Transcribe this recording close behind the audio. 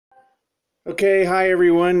Okay, hi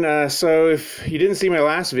everyone. So if you didn't see my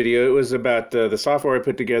last video, it was about the software I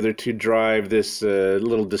put together to drive this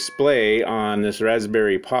little display on this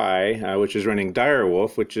Raspberry Pi, which is running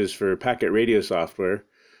Direwolf, which is for packet radio software.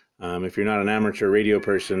 If you're not an amateur radio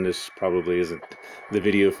person, this probably isn't the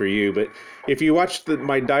video for you. But if you watched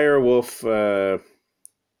my Direwolf,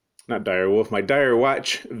 not Direwolf, my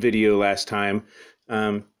Direwatch video last time,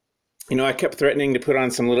 I kept threatening to put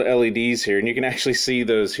on some little LEDs here, and you can actually see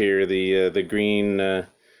those here, the green,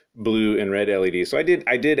 blue, and red LEDs. So I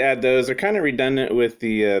did add those. They're kind of redundant with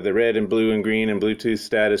the red and blue and green and Bluetooth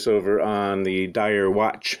status over on the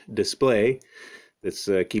Direwatch display that's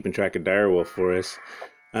keeping track of Direwolf for us.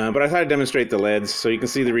 But I thought I'd demonstrate the LEDs. So you can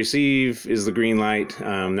see the receive is the green light.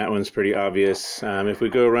 That one's pretty obvious. If we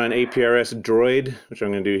go run APRS Droid, which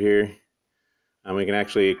I'm going to do here, we can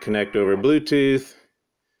actually connect over Bluetooth.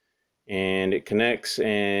 And it connects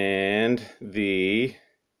and the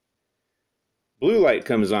blue light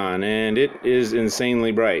comes on and it is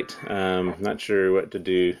insanely bright. Not sure what to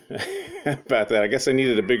do about that. I guess I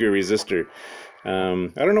needed a bigger resistor. I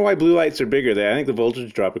don't know why blue lights are bigger. I think the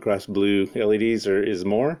voltage drop across blue LEDs is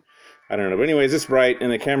more. I don't know. But anyways, it's bright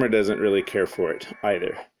and the camera doesn't really care for it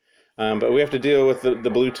either. But we have to deal with the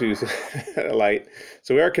Bluetooth light.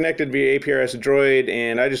 So we are connected via APRS Droid,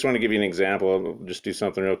 and I just want to give you an example. I'll just do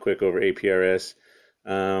something real quick over APRS.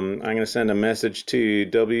 I'm going to send a message to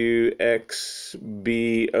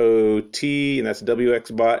WXBOT, and that's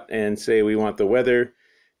WXBot, and say we want the weather.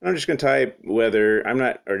 And I'm just going to type weather.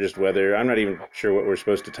 Or just weather. I'm not even sure what we're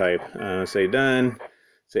supposed to type. Say done.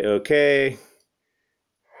 Say OK.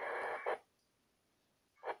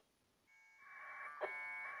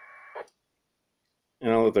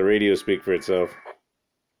 And I'll let the radio speak for itself.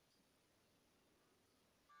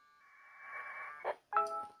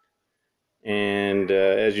 And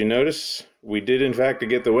as you notice, we did in fact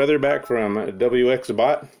get the weather back from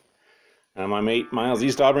WXBot. I'm 8 miles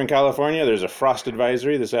east Auburn, California. There's a frost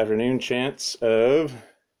advisory this afternoon. Chance of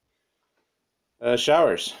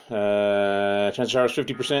showers. Chance of showers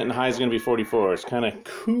 50%, and the high is going to be 44. It's kind of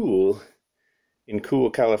cool in cool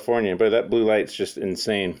California, but that blue light's just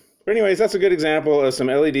insane. But anyways, that's a good example of some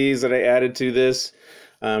LEDs that I added to this.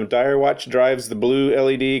 Direwatch drives the blue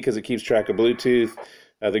LED because it keeps track of Bluetooth.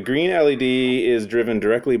 The green LED is driven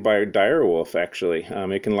directly by Direwolf, actually.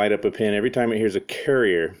 It can light up a pin every time it hears a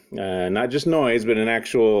carrier. Not just noise, but an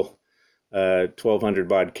actual 1200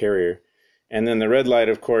 baud carrier. And then the red light,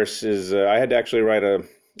 of course, is I had to actually write a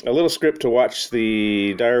little script to watch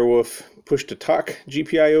the Direwolf push-to-talk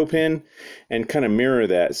GPIO pin and kind of mirror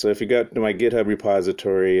that. So if you go to my GitHub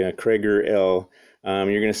repository, Krager L,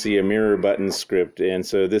 you're going to see a mirror button script. And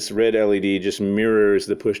so this red LED just mirrors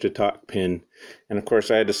the push-to-talk pin. And of course,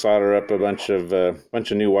 I had to solder up a bunch of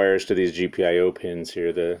new wires to these GPIO pins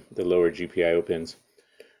here, the lower GPIO pins.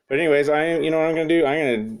 But anyways, you know what I'm going to do? I'm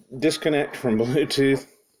going to disconnect from Bluetooth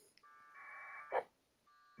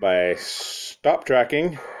by stop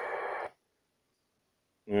tracking.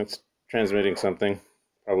 It's transmitting something,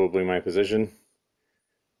 probably my position.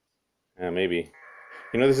 Maybe.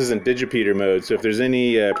 This is in DigiPi mode, so if there's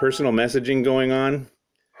any personal messaging going on,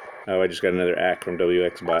 I just got another ACK from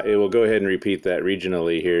WXBot. It will go ahead and repeat that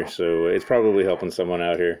regionally here, so it's probably helping someone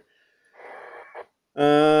out here.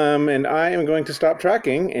 And I am going to stop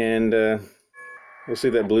tracking, and we'll see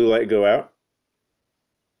that blue light go out.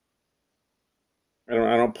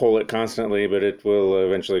 I don't pull it constantly, but it will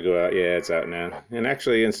eventually go out. Yeah, it's out now. And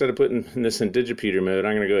actually, instead of putting this in DigiPi mode,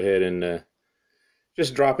 I'm going to go ahead and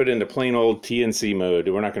just drop it into plain old TNC mode.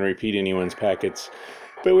 We're not going to repeat anyone's packets,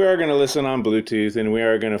 but we are going to listen on Bluetooth, and we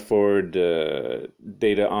are going to forward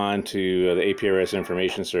data on to the APRS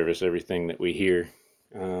information service, everything that we hear.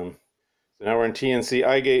 So now we're in TNC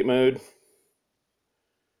iGate mode.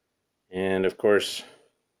 And of course,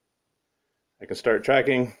 I can start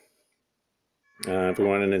tracking. If we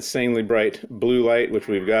want an insanely bright blue light, which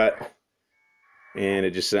we've got, and it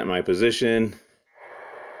just set my position.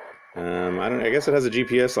 I guess it has a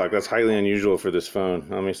GPS lock. That's highly unusual for this phone.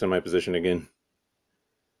 Let me set my position again.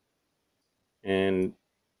 And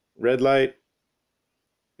red light.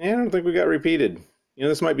 Yeah, I don't think we got repeated.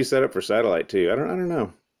 This might be set up for satellite too. I don't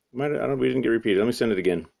know. We didn't get repeated. Let me send it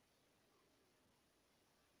again.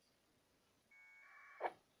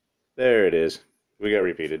 There it is. We got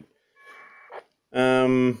repeated.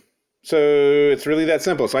 So it's really that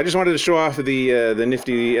simple. So I just wanted to show off the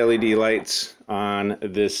nifty LED lights on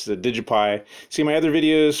this DigiPi. See my other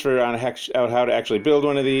videos on how to actually build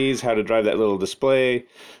one of these, how to drive that little display,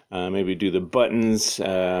 maybe do the buttons.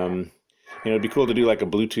 It'd be cool to do like a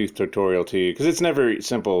Bluetooth tutorial too, because it's never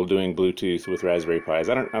simple doing Bluetooth with Raspberry Pis.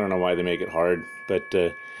 I don't know why they make it hard, but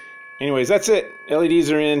Anyways, that's it. LEDs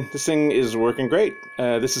are in. This thing is working great.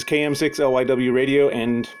 This is KM6LYW radio,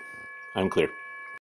 and I'm clear.